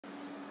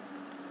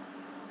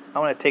I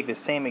want to take the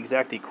same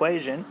exact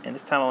equation, and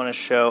this time I want to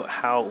show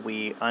how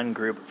we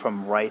ungroup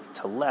from right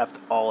to left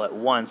all at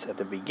once at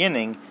the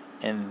beginning,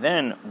 and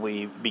then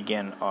we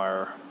begin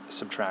our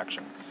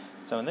subtraction.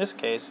 So in this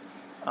case,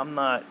 I'm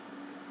not,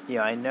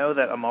 I know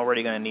that I'm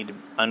already going to need to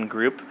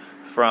ungroup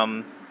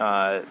from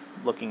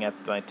looking at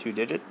my two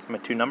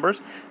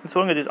numbers, and so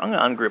what I'm going to do is I'm going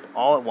to ungroup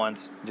all at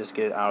once, just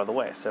get it out of the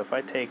way. So if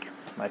I take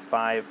my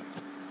 5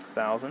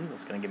 thousands,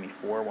 it's going to give me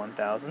 4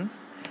 1,000s.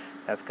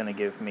 That's going to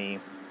give me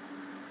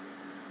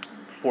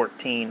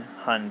 14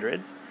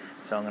 hundreds.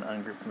 So I'm going to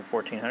ungroup from the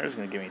 1400s. It's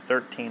going to give me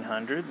 13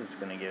 hundreds. It's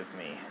going to give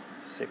me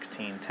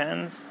 16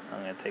 tens.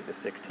 I'm going to take the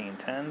 16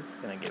 tens. It's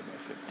going to give me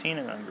 15.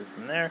 I'm going to ungroup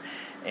from there.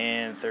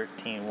 And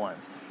 13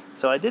 ones.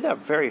 So I did that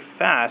very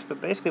fast,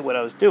 but basically what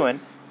I was doing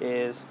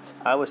is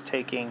I was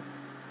taking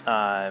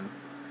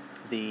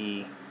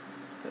ungrouping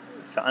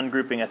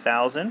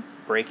 1,000,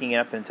 breaking it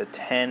up into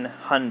 10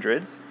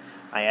 hundreds.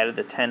 I added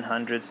the 10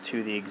 hundreds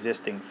to the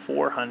existing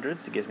 4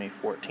 hundreds. It gives me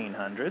 14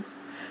 hundreds.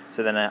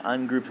 So then I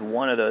ungrouped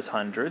one of those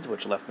hundreds,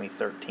 which left me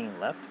 13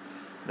 left.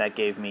 That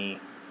gave me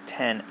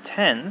 10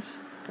 tens,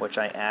 which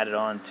I added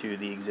on to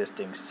the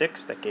existing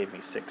 6. That gave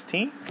me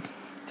 16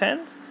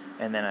 tens.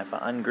 And then if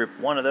I ungroup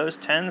one of those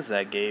tens,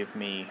 that gave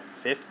me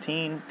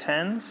 15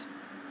 tens.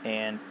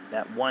 And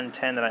that 1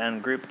 10 that I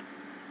ungrouped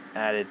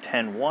added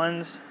 10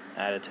 ones,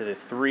 added to the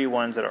 3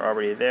 ones that are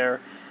already there,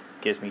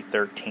 gives me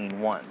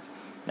 13 ones.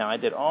 Now I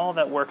did all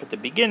that work at the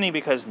beginning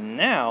because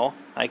now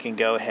I can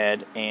go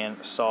ahead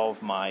and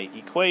solve my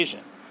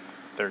equation.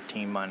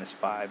 13 minus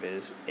 5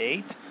 is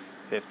 8,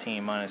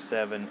 15 minus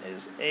 7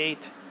 is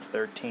 8,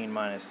 13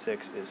 minus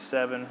 6 is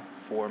 7,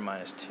 4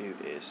 minus 2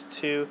 is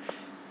 2.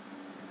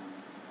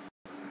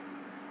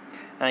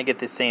 And I get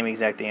the same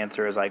exact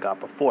answer as I got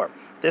before.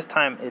 This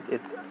time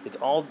it's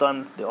all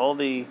done, all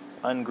the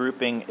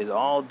ungrouping is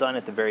all done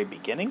at the very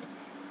beginning.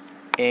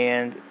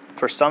 And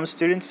for some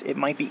students, it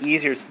might be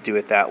easier to do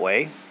it that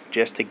way,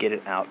 just to get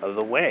it out of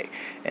the way.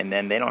 And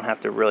then they don't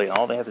have to really,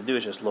 all they have to do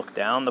is just look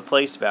down the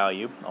place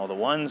value, all the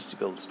ones,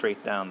 go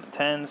straight down the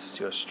tens,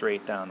 go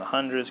straight down the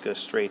hundreds, go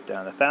straight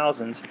down the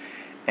thousands.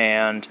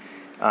 And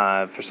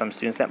for some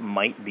students, that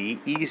might be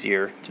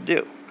easier to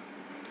do.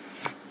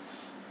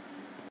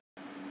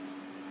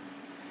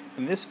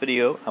 In this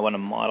video, I want to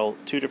model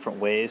two different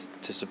ways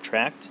to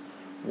subtract.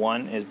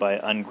 One is by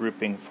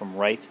ungrouping from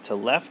right to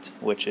left,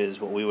 which is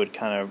what we would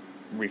kind of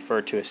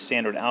refer to as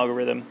standard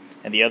algorithm,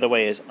 and the other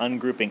way is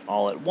ungrouping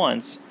all at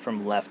once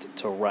from left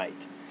to right.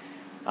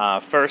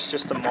 First,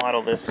 just to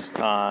model this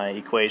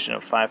equation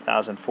of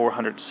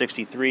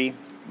 5,463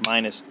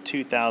 minus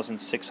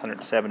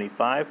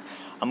 2,675,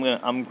 I'm going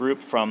to ungroup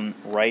from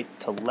right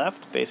to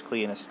left,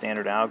 basically in a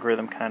standard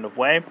algorithm kind of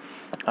way,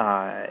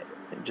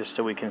 just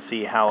so we can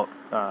see how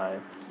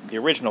the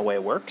original way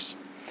works.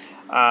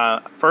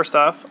 First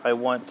off, I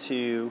want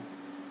to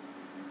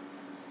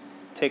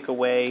take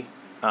away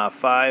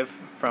 5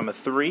 from a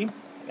 3,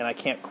 and I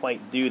can't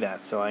quite do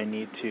that, so I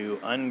need to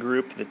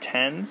ungroup the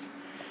tens.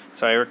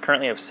 So I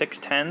currently have 6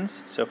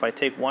 tens, so if I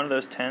take one of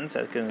those tens,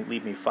 that's going to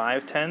leave me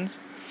 5 tens,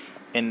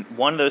 and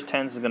one of those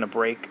tens is going to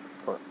break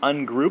or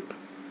ungroup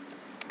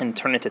and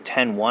turn into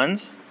 10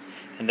 ones,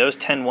 and those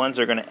 10 ones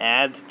are going to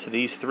add to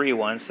these 3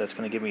 ones, so that's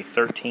going to give me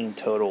 13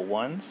 total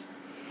ones.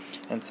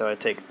 And so I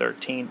take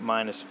 13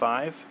 minus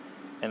 5,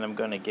 and I'm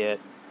going to get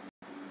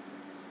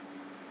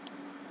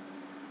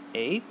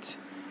 8.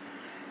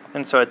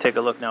 And so I take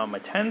a look now at my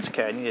tens.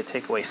 Okay, I need to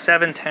take away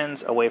 7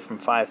 tens away from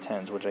 5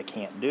 tens, which I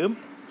can't do.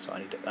 So I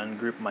need to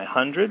ungroup my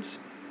hundreds.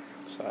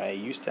 So I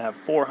used to have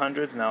 4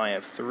 hundreds, now I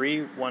have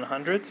 3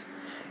 100s.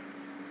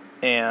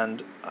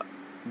 And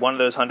one of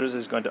those hundreds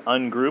is going to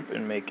ungroup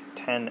and make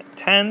 10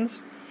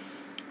 tens,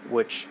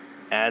 which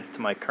adds to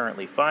my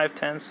currently 5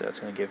 tens, so that's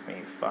going to give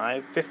me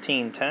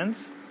 15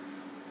 tens.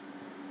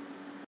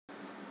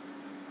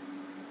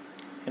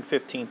 And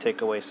 15 take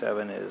away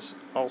 7 is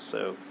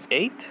also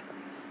 8.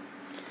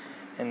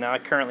 And now I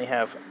currently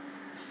have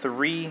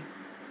 3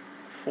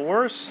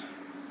 4s.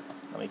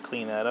 Let me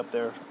clean that up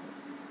there.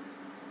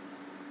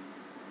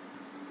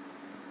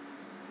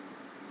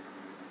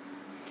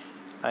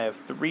 I have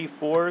 3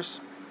 4s,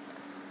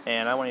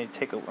 and I want to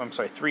take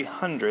 3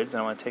 hundreds,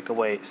 and I want to take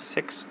away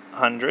 6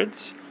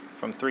 hundreds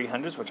from 3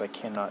 hundreds, which I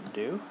cannot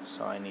do.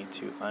 So I need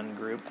to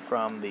ungroup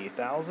from the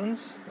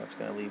thousands. That's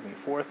going to leave me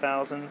 4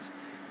 thousands,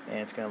 and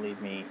it's going to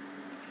leave me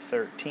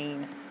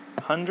 13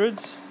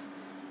 hundreds.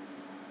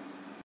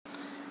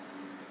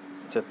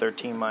 So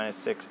 13 minus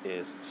 6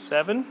 is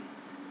 7.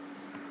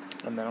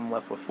 And then I'm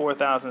left with 4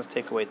 thousands,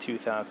 take away 2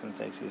 thousands,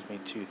 that gives me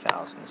 2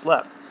 thousands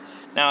left.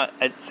 Now,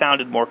 it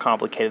sounded more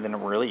complicated than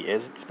it really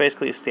is. It's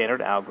basically a standard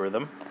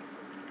algorithm.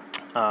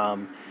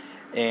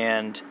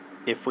 And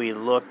if we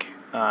look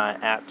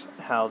at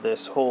how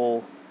this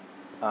whole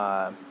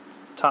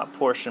top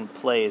portion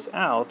plays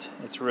out,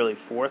 it's really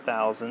 4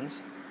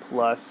 thousands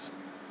plus,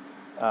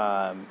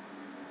 the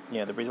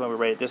reason why we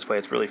write it this way,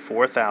 it's really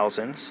 4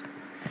 thousands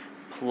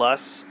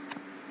plus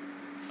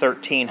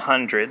 13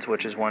 hundreds,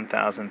 which is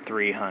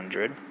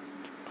 1,300,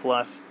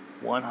 plus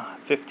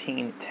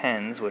 15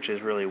 tens, which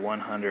is really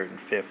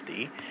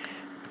 150,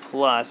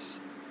 plus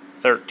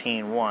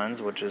 13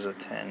 ones, which is a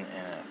 10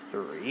 and a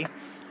 3.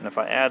 And if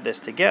I add this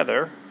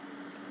together,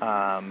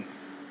 I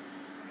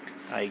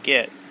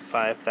get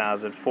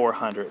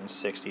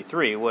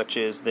 5,463, which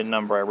is the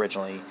number I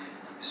originally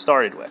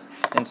started with.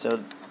 And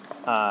so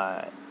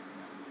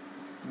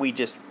we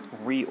just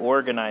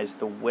reorganized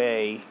the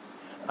way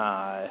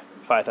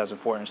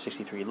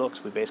 5,463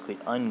 looks. We basically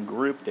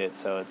ungrouped it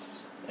so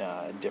it's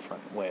a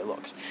different way it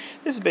looks.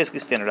 This is basically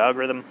standard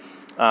algorithm,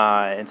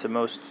 and so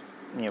most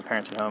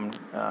parents at home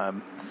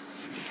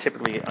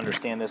typically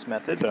understand this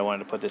method, but I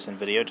wanted to put this in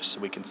video just so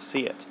we can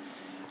see it.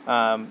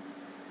 I'm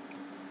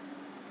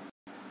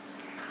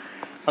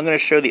going to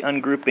show the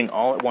ungrouping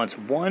all at once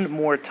one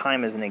more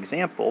time as an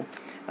example,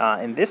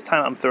 and this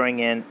time I'm throwing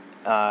in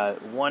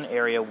one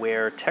area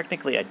where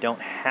technically I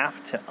don't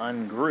have to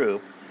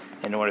ungroup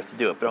in order to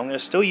do it, but I'm going to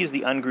still use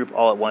the ungroup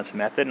all at once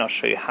method, and I'll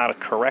show you how to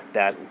correct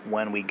that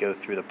when we go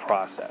through the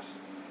process.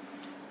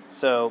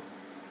 So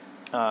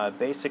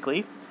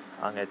basically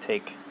I'm going to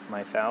take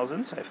my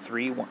thousands. I have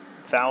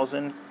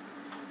 3,000.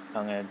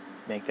 I'm going to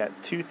make that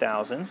 2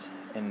 thousands,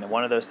 and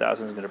one of those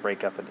thousands is going to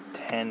break up into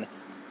 10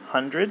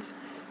 hundreds.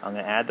 I'm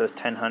going to add those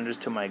 10 hundreds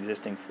to my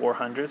existing 4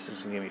 hundreds. This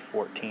is going to give me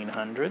 14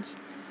 hundreds.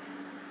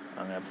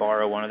 I'm going to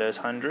borrow one of those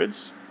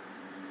hundreds,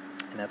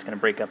 and that's going to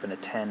break up into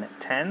 10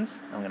 tens.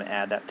 I'm going to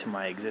add that to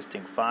my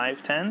existing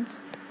 5 tens.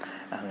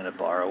 I'm going to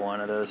borrow one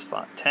of those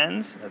 5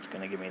 tens. That's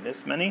going to give me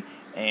this many,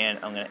 and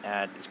I'm going to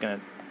add.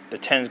 The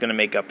 10 is going to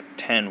make up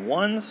 10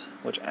 ones,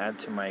 which add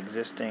to my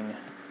existing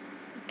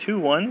 2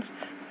 ones.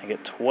 I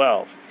get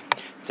 12.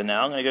 So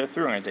now I'm going to go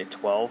through. I'm going to say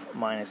 12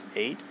 minus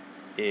 8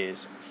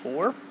 is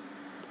 4.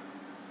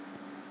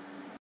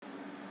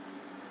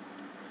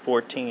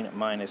 14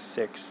 minus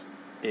 6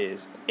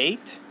 is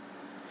 8.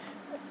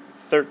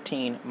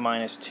 13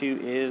 minus 2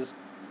 is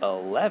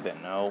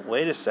 11. Now,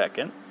 wait a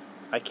second.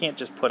 I can't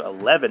just put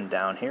 11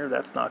 down here.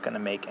 That's not going to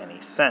make any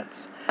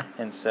sense.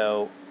 And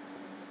so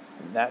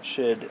that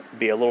should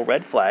be a little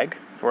red flag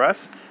for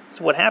us.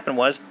 So what happened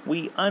was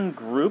we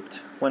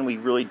ungrouped when we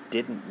really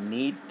didn't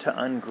need to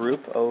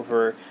ungroup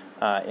over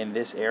in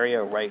this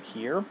area right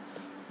here.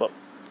 But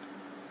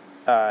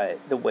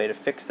the way to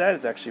fix that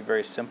is actually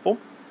very simple.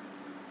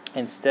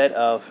 Instead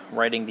of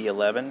writing the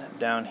 11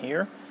 down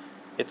here,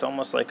 it's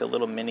almost like a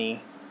little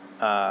mini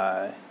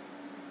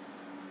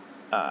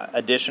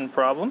addition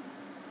problem.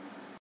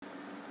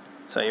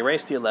 So you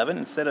erase the 11.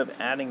 Instead of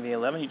adding the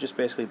 11, you just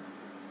basically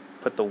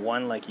put the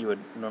 1 like you would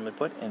normally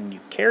put, and you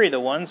carry the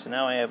 1, so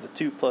now I have the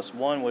 2 plus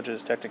 1, which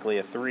is technically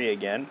a 3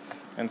 again,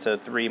 and so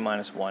 3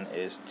 minus 1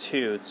 is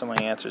 2, so my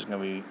answer is going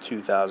to be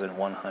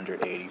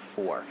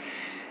 2,184.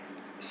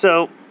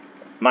 So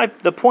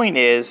the point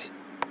is,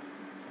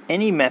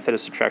 any method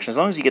of subtraction, as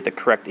long as you get the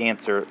correct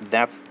answer,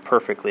 that's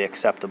perfectly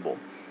acceptable.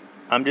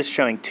 I'm just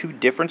showing 2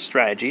 different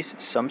strategies.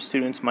 Some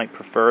students might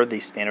prefer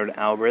the standard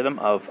algorithm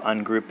of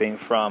ungrouping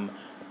from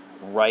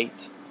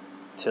right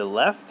to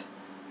left.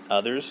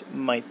 Others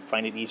might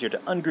find it easier to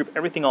ungroup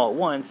everything all at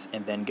once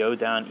and then go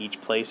down each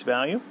place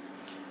value.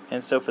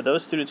 And so for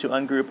those students who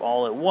ungroup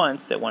all at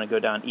once that want to go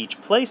down each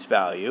place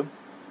value,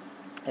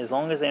 as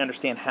long as they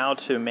understand how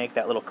to make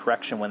that little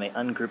correction when they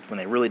ungrouped when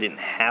they really didn't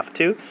have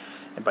to,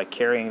 and by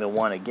carrying the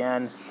 1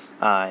 again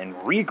and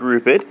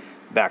regroup it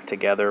back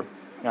together,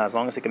 as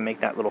long as they can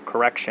make that little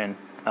correction,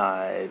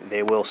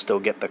 they will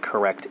still get the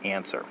correct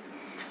answer.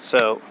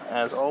 So,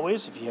 as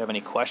always, if you have any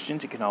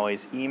questions, you can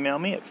always email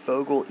me at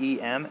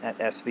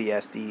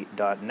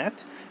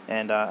fogelem@svsd.net,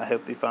 and I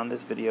hope you found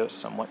this video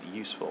somewhat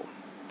useful.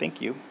 Thank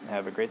you.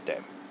 Have a great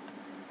day.